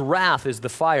 God's wrath is the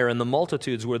fire, and the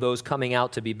multitudes were those coming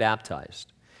out to be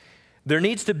baptized. There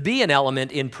needs to be an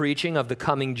element in preaching of the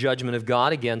coming judgment of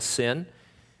God against sin.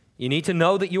 You need to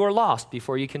know that you are lost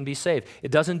before you can be saved. It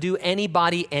doesn't do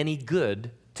anybody any good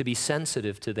to be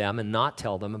sensitive to them and not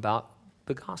tell them about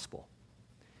the gospel.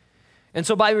 And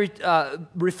so by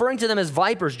referring to them as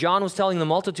vipers, John was telling the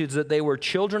multitudes that they were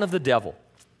children of the devil.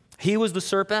 He was the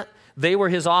serpent. They were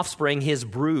his offspring, his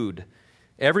brood.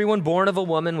 Everyone born of a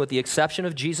woman, with the exception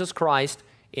of Jesus Christ,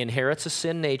 inherits a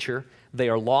sin nature. They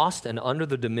are lost and under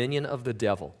the dominion of the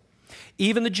devil.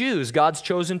 Even the Jews, God's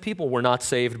chosen people, were not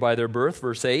saved by their birth.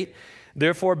 Verse 8,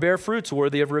 "Therefore bear fruits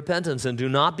worthy of repentance, and do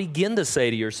not begin to say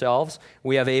to yourselves,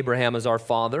 'We have Abraham as our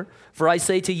father.' For I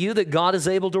say to you that God is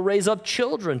able to raise up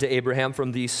children to Abraham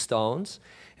from these stones.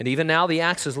 And even now the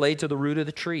axe is laid to the root of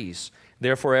the trees.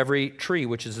 Therefore every tree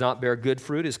which does not bear good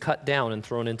fruit is cut down and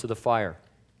thrown into the fire."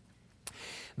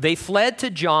 They fled to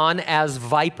John as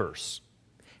vipers.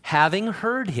 Having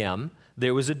heard him,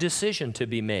 there was a decision to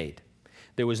be made.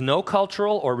 There was no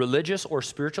cultural or religious or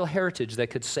spiritual heritage that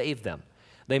could save them.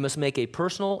 They must make a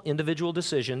personal, individual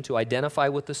decision to identify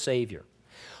with the Savior.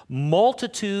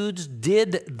 Multitudes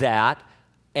did that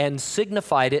and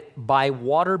signified it by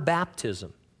water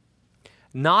baptism.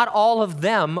 Not all of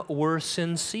them were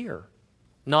sincere.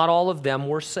 Not all of them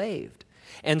were saved.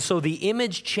 And so the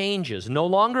image changes. No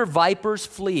longer vipers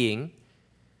fleeing,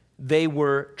 they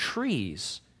were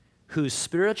trees whose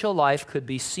spiritual life could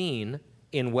be seen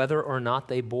in whether or not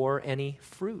they bore any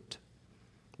fruit.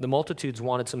 The multitudes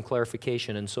wanted some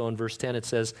clarification, and so in verse 10 it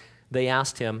says, they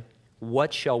asked him,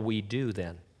 what shall we do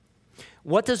then?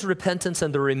 What does repentance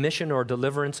and the remission or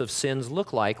deliverance of sins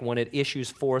look like when it issues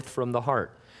forth from the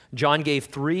heart? John gave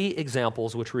 3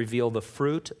 examples which reveal the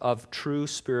fruit of true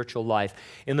spiritual life.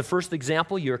 In the first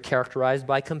example, you're characterized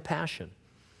by compassion.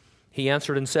 He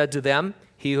answered and said to them,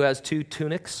 he who has 2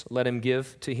 tunics, let him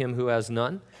give to him who has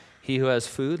none. He who has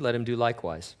food, let him do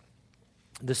likewise.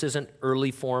 This isn't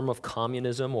early form of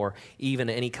communism or even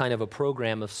any kind of a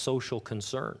program of social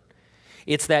concern.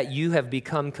 It's that you have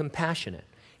become compassionate.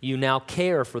 You now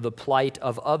care for the plight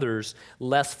of others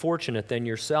less fortunate than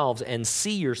yourselves and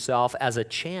see yourself as a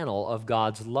channel of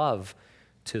God's love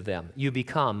to them. You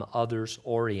become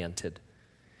others-oriented.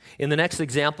 In the next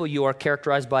example, you are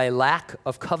characterized by a lack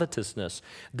of covetousness.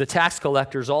 The tax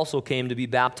collectors also came to be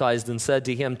baptized and said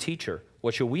to him, Teacher,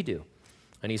 what shall we do?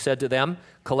 And he said to them,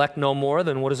 collect no more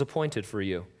than what is appointed for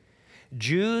you.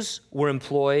 Jews were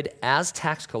employed as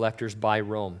tax collectors by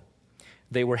Rome.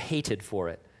 They were hated for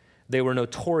it. They were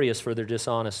notorious for their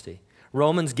dishonesty.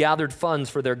 Romans gathered funds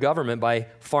for their government by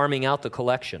farming out the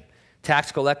collection.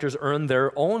 Tax collectors earned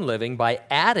their own living by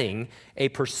adding a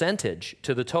percentage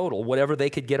to the total, whatever they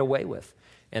could get away with.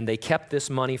 And they kept this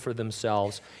money for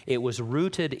themselves. It was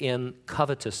rooted in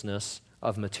covetousness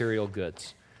of material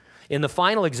goods. In the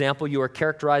final example, you are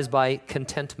characterized by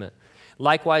contentment.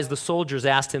 Likewise, the soldiers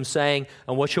asked him, saying,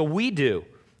 and what shall we do?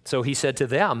 So he said to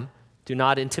them, do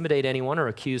not intimidate anyone or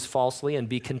accuse falsely, and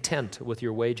be content with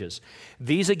your wages.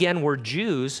 These again were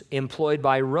Jews employed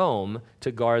by Rome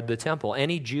to guard the temple.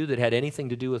 Any Jew that had anything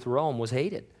to do with Rome was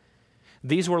hated.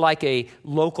 These were like a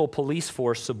local police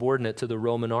force subordinate to the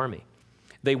Roman army.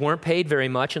 They weren't paid very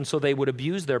much, and so they would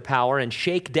abuse their power and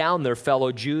shake down their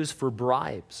fellow Jews for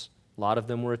bribes. A lot of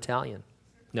them were Italian.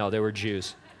 No, they were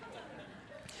Jews.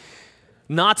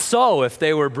 Not so if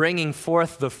they were bringing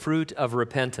forth the fruit of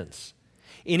repentance.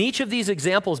 In each of these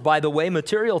examples, by the way,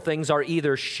 material things are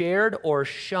either shared or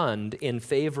shunned in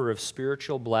favor of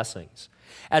spiritual blessings.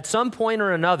 At some point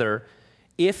or another,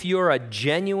 if you're a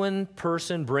genuine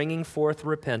person bringing forth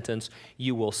repentance,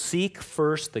 you will seek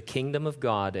first the kingdom of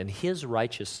God and his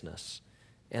righteousness,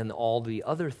 and all the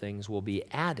other things will be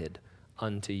added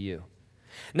unto you.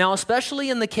 Now,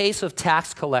 especially in the case of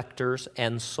tax collectors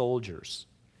and soldiers,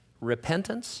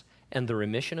 repentance and the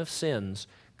remission of sins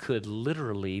could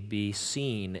literally be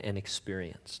seen and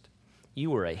experienced. You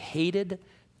were a hated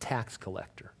tax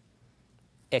collector,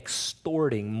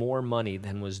 extorting more money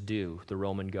than was due the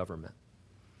Roman government.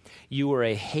 You were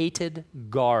a hated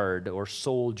guard or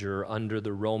soldier under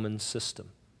the Roman system,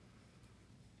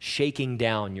 shaking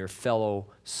down your fellow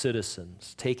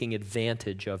citizens, taking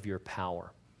advantage of your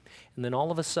power. And then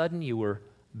all of a sudden you were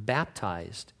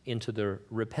baptized into the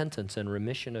repentance and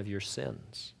remission of your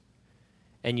sins.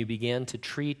 And you began to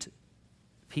treat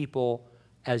people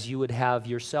as you would have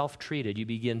yourself treated. You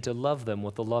begin to love them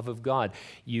with the love of God.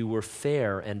 You were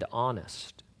fair and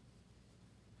honest.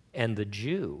 And the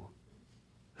Jew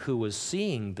who was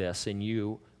seeing this in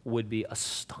you would be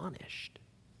astonished.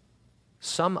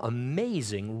 Some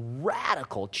amazing,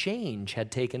 radical change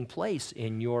had taken place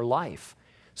in your life.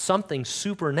 Something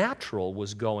supernatural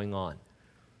was going on.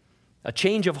 A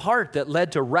change of heart that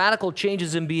led to radical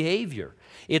changes in behavior.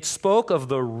 It spoke of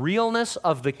the realness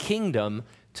of the kingdom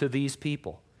to these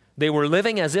people. They were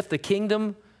living as if the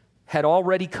kingdom had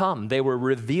already come. They were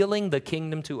revealing the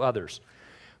kingdom to others.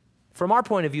 From our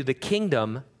point of view, the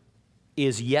kingdom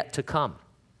is yet to come.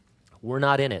 We're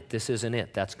not in it. This isn't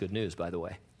it. That's good news, by the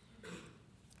way.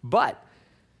 But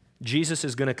Jesus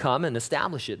is going to come and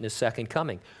establish it in his second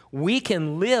coming. We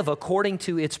can live according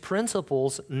to its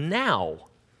principles now.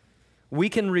 We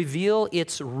can reveal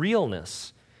its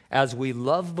realness as we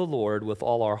love the Lord with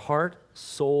all our heart,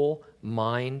 soul,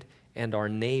 mind, and our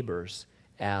neighbors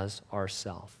as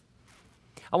ourselves.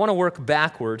 I want to work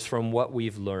backwards from what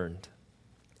we've learned.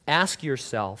 Ask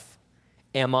yourself,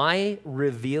 am I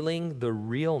revealing the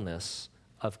realness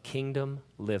of kingdom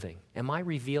living? Am I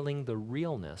revealing the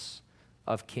realness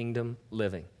of kingdom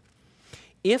living?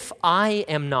 If I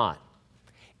am not,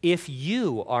 if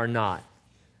you are not,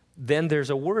 then there's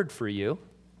a word for you.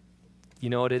 You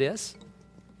know what it is?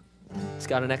 It's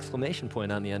got an exclamation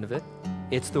point on the end of it.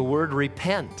 It's the word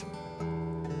repent.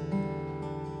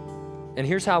 And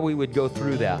here's how we would go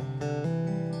through that.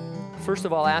 First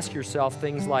of all, ask yourself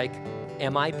things like,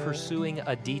 am I pursuing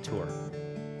a detour?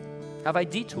 Have I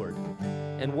detoured?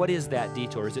 And what is that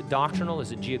detour? Is it doctrinal?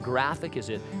 Is it geographic? Is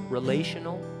it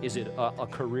relational? Is it a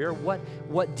career?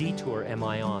 What detour am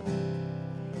I on?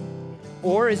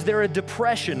 Or is there a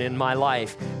depression in my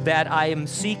life that I am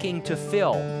seeking to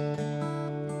fill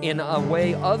in a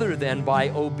way other than by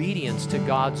obedience to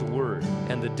God's word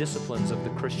and the disciplines of the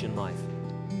Christian life?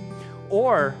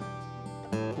 Or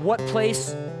what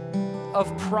place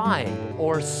of pride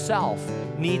or self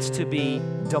needs to be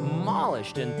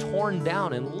demolished and torn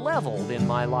down and leveled in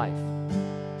my life?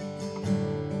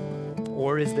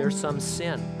 Or is there some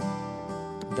sin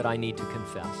that I need to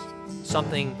confess?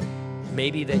 Something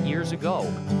maybe that years ago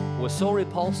was so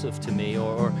repulsive to me,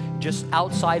 or just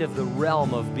outside of the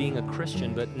realm of being a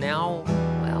Christian, but now,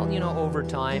 over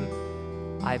time,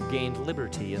 I've gained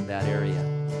liberty in that area.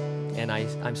 And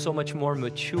I'm so much more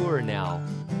mature now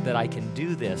that I can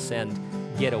do this and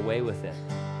get away with it.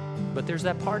 But there's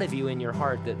that part of you in your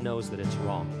heart that knows that it's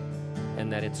wrong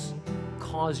and that it's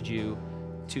caused you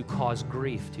to cause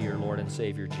grief to your Lord and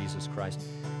Savior, Jesus Christ.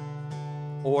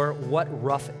 Or what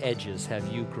rough edges have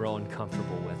you grown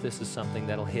comfortable with? This is something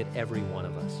that'll hit every one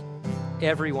of us.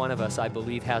 Every one of us, I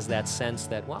believe, has that sense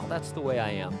that, well, that's the way I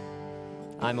am.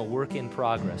 I'm a work in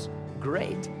progress.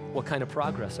 Great. What kind of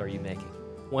progress are you making?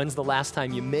 When's the last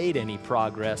time you made any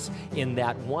progress in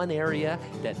that one area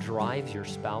that drives your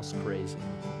spouse crazy?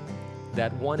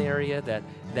 That one area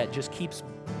that just keeps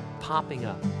popping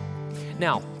up.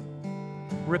 Now,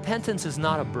 repentance is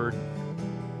not a burden.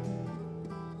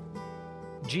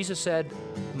 Jesus said,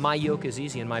 my yoke is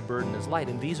easy and my burden is light,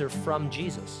 and these are from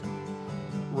Jesus.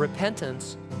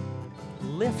 Repentance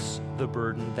lifts the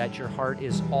burden that your heart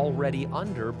is already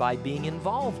under by being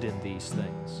involved in these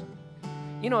things.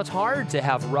 You know, it's hard to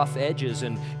have rough edges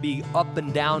and be up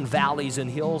and down valleys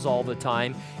and hills all the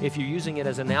time if you're using it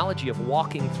as an analogy of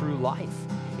walking through life.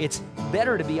 It's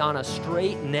better to be on a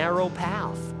straight, narrow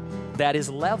path that is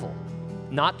level,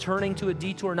 not turning to a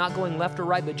detour, not going left or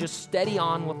right, but just steady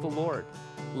on with the Lord,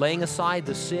 laying aside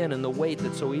the sin and the weight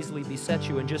that so easily besets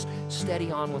you and just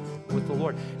steady on with the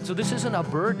Lord. So this isn't a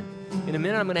burden. In a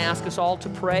minute, I'm going to ask us all to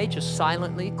pray, just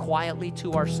silently, quietly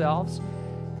to ourselves.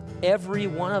 Every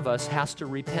one of us has to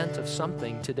repent of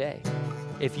something today.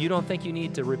 If you don't think you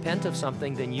need to repent of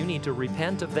something, then you need to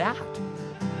repent of that.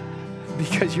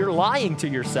 Because you're lying to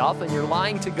yourself and you're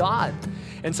lying to God.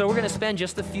 And so we're going to spend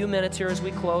just a few minutes here as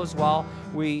we close while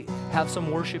we have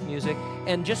some worship music.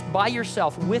 And just by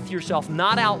yourself, with yourself,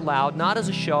 not out loud, not as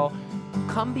a show,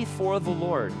 come before the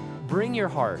Lord. Bring your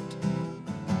heart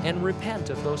and repent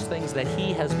of those things that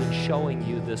He has been showing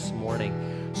you this morning,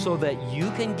 so that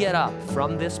you can get up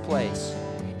from this place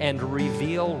and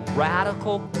reveal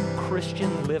radical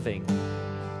Christian living,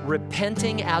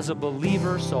 repenting as a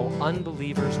believer so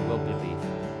unbelievers will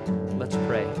believe. Let's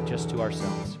pray just to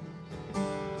ourselves.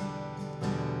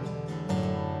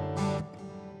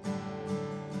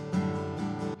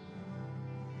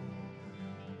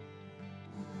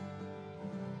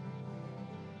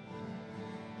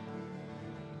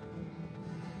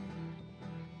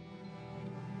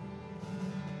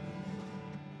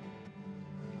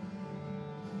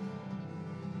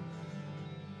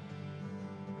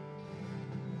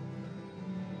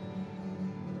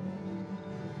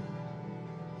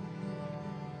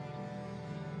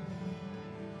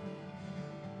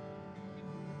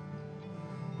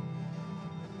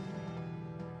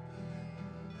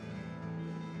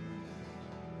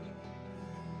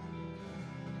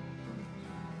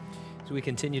 As we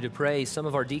continue to pray, some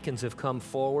of our deacons have come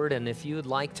forward, and if you would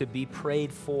like to be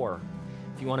prayed for,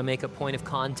 if you want to make a point of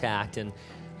contact and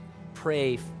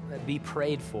be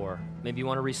prayed for, maybe you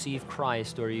want to receive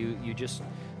Christ, or you just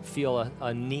feel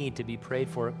a need to be prayed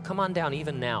for, come on down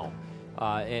even now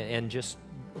and just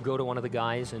go to one of the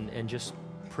guys and just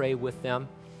pray with them.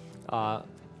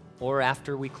 Or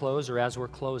after we close or as we're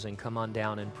closing, come on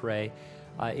down and pray.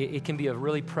 It can be a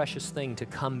really precious thing to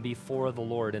come before the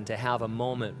Lord and to have a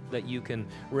moment that you can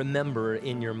remember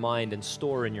in your mind and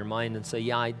store in your mind and say,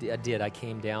 yeah, I did. I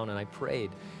came down and I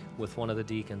prayed with one of the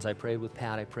deacons. I prayed with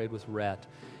Pat. I prayed with Rhett.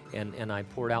 And I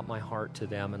poured out my heart to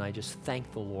them, and I just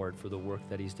thank the Lord for the work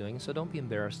that He's doing. So don't be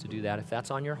embarrassed to do that. If that's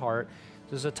on your heart,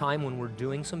 this is a time when we're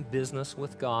doing some business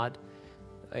with God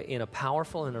in a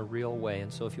powerful and a real way.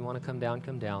 And so if you want to come down,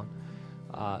 come down.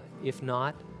 If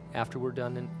not, after we're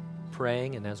done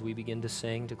praying and as we begin to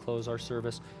sing to close our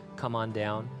service, come on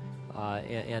down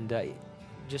and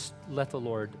just let the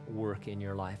Lord work in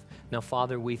your life. Now,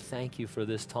 Father, we thank You for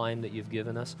this time that You've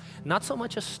given us. Not so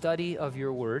much a study of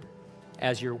Your Word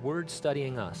as Your Word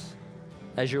studying us,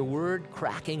 as Your Word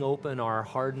cracking open our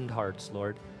hardened hearts,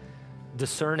 Lord,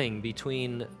 discerning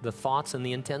between the thoughts and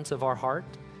the intents of our heart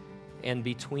and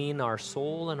between our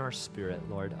soul and our spirit,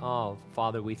 Lord. Oh,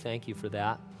 Father, we thank You for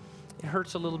that. It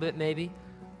hurts a little bit maybe.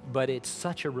 but it's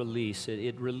such a release.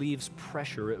 It relieves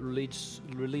pressure. It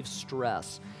relieves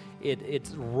stress.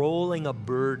 It's rolling a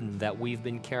burden that we've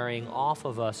been carrying off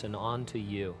of us and onto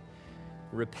you.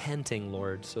 Repenting,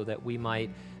 Lord, so that we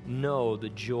might know the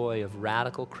joy of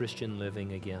radical Christian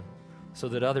living again, so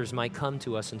that others might come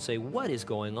to us and say, what is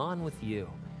going on with you?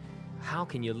 How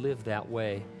can you live that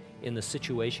way in the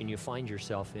situation you find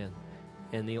yourself in?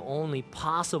 And the only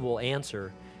possible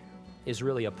answer is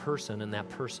really a person, and that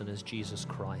person is Jesus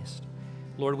Christ.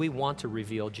 Lord, we want to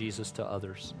reveal Jesus to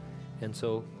others. And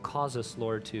so cause us,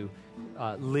 Lord, to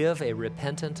live a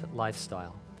repentant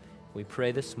lifestyle. We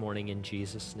pray this morning in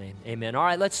Jesus' name. Amen. All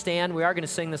right, let's stand. We are going to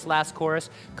sing this last chorus.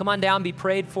 Come on down, be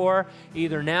prayed for,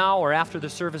 either now or after the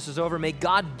service is over. May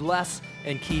God bless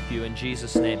and keep you in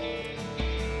Jesus' name.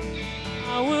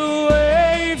 I will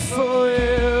wait for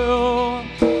you,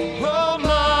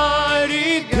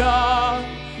 Almighty God,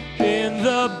 in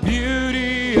the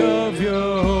beauty of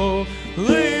your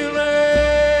holiness.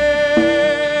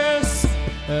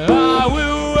 I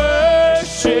will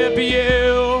worship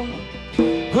you,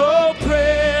 O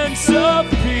Prince of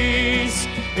Peace,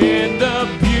 in the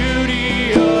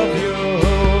beauty of your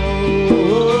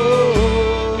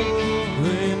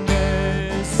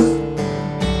holiness.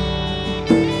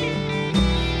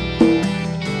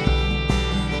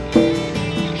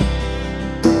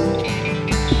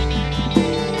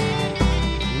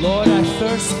 Lord, I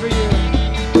thirst for you.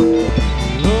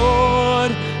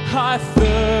 Lord, I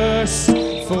thirst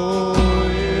for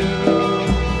you.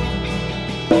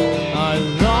 I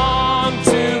long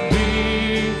to be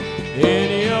in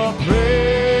your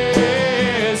presence.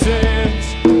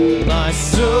 My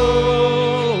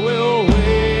soul will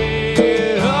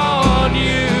wait on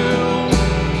you.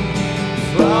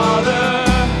 Father,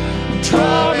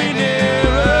 draw me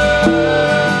nearer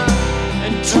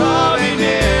and draw me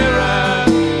nearer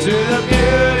to the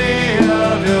beauty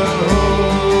of your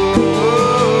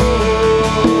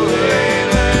holiness.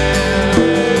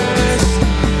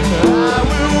 I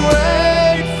will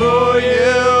wait for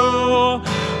you,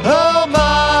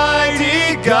 Almighty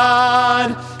God,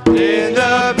 in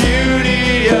the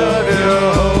beauty of your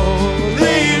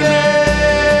holiness.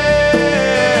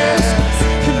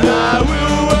 And I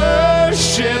will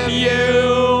worship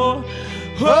you,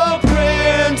 O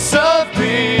Prince of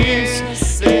Peace,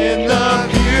 in the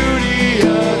beauty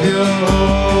of your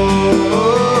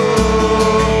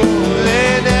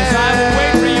holiness. I will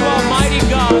wait for you, Almighty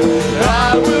God.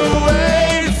 I will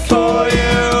wait for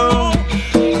you,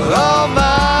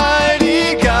 Almighty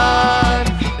God,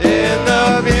 in the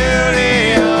beauty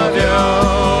of your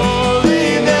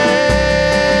holiness.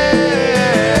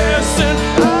 And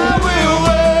I will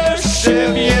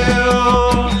worship you,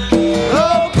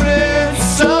 O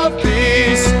Prince of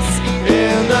Peace,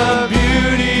 in the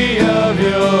beauty of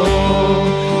your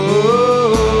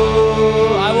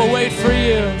I will wait for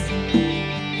you,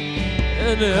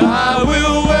 and I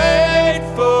will wait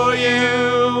for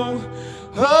you,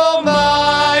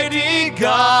 Almighty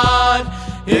God,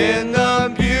 in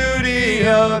the beauty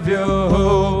of your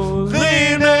holiness.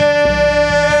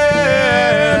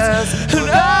 And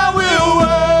I will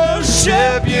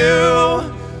worship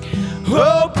you,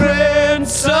 O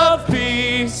Prince of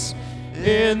Peace,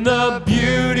 in the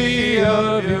beauty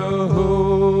of your holiness.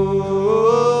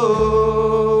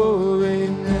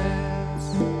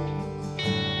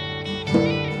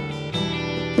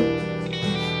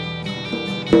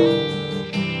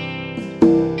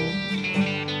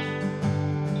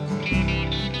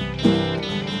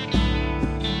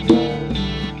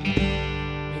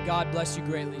 May God bless you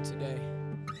greatly today.